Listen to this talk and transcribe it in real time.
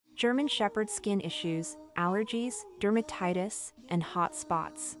German Shepherd skin issues, allergies, dermatitis, and hot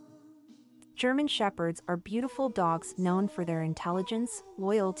spots. German Shepherds are beautiful dogs known for their intelligence,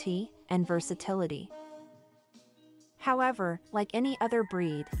 loyalty, and versatility. However, like any other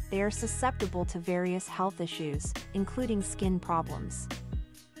breed, they are susceptible to various health issues, including skin problems.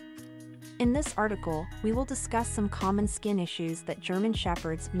 In this article, we will discuss some common skin issues that German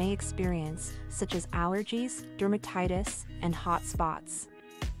Shepherds may experience, such as allergies, dermatitis, and hot spots.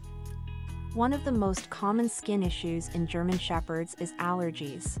 One of the most common skin issues in German Shepherds is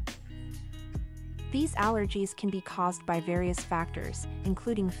allergies. These allergies can be caused by various factors,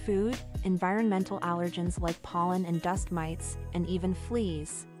 including food, environmental allergens like pollen and dust mites, and even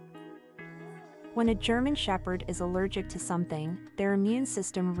fleas. When a German Shepherd is allergic to something, their immune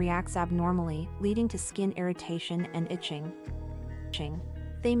system reacts abnormally, leading to skin irritation and itching.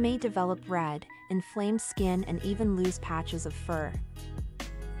 They may develop red, inflamed skin and even lose patches of fur.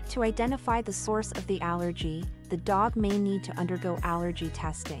 To identify the source of the allergy, the dog may need to undergo allergy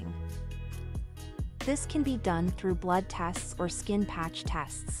testing. This can be done through blood tests or skin patch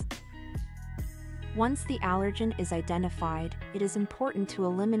tests. Once the allergen is identified, it is important to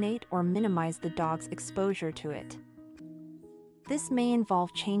eliminate or minimize the dog's exposure to it. This may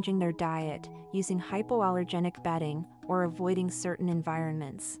involve changing their diet, using hypoallergenic bedding, or avoiding certain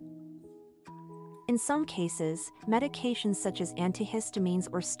environments. In some cases, medications such as antihistamines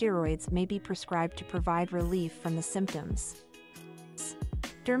or steroids may be prescribed to provide relief from the symptoms.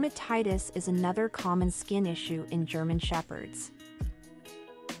 Dermatitis is another common skin issue in German Shepherds.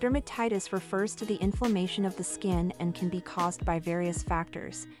 Dermatitis refers to the inflammation of the skin and can be caused by various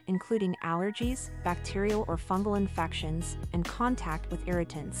factors, including allergies, bacterial or fungal infections, and contact with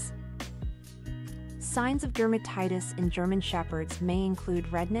irritants. Signs of dermatitis in German Shepherds may include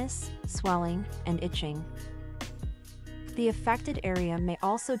redness, swelling, and itching. The affected area may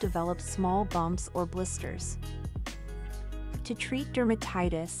also develop small bumps or blisters. To treat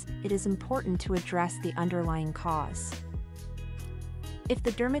dermatitis, it is important to address the underlying cause. If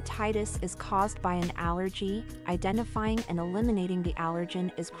the dermatitis is caused by an allergy, identifying and eliminating the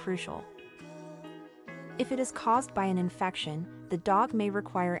allergen is crucial. If it is caused by an infection, the dog may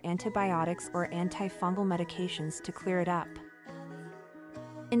require antibiotics or antifungal medications to clear it up.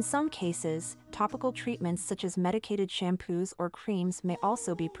 In some cases, topical treatments such as medicated shampoos or creams may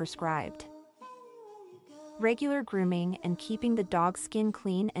also be prescribed. Regular grooming and keeping the dog's skin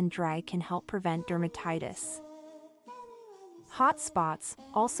clean and dry can help prevent dermatitis. Hot spots,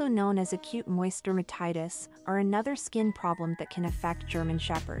 also known as acute moist dermatitis, are another skin problem that can affect German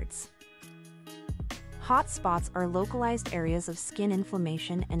Shepherds. Hot spots are localized areas of skin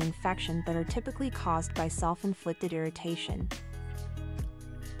inflammation and infection that are typically caused by self-inflicted irritation.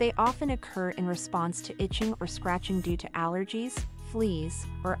 They often occur in response to itching or scratching due to allergies, fleas,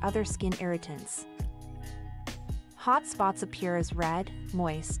 or other skin irritants. Hot spots appear as red,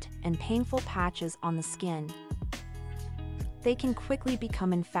 moist, and painful patches on the skin. They can quickly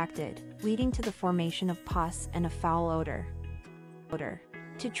become infected, leading to the formation of pus and a foul odor.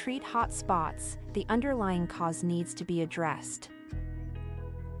 To treat hot spots, the underlying cause needs to be addressed.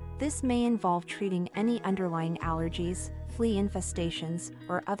 This may involve treating any underlying allergies, flea infestations,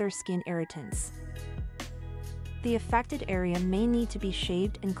 or other skin irritants. The affected area may need to be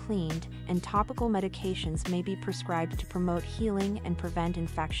shaved and cleaned, and topical medications may be prescribed to promote healing and prevent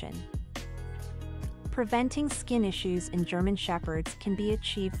infection. Preventing skin issues in German Shepherds can be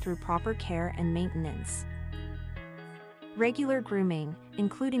achieved through proper care and maintenance. Regular grooming,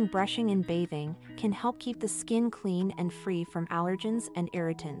 including brushing and bathing, can help keep the skin clean and free from allergens and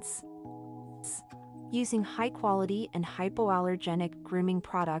irritants. Using high-quality and hypoallergenic grooming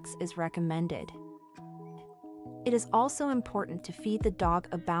products is recommended. It is also important to feed the dog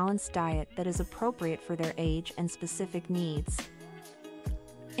a balanced diet that is appropriate for their age and specific needs.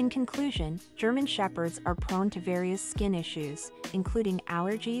 In conclusion, German Shepherds are prone to various skin issues, including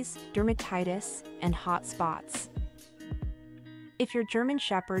allergies, dermatitis, and hot spots. If your German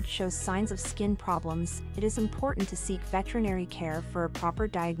Shepherd shows signs of skin problems, it is important to seek veterinary care for a proper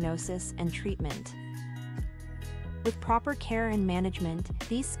diagnosis and treatment. With proper care and management,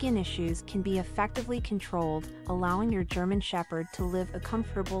 these skin issues can be effectively controlled, allowing your German Shepherd to live a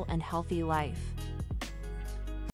comfortable and healthy life.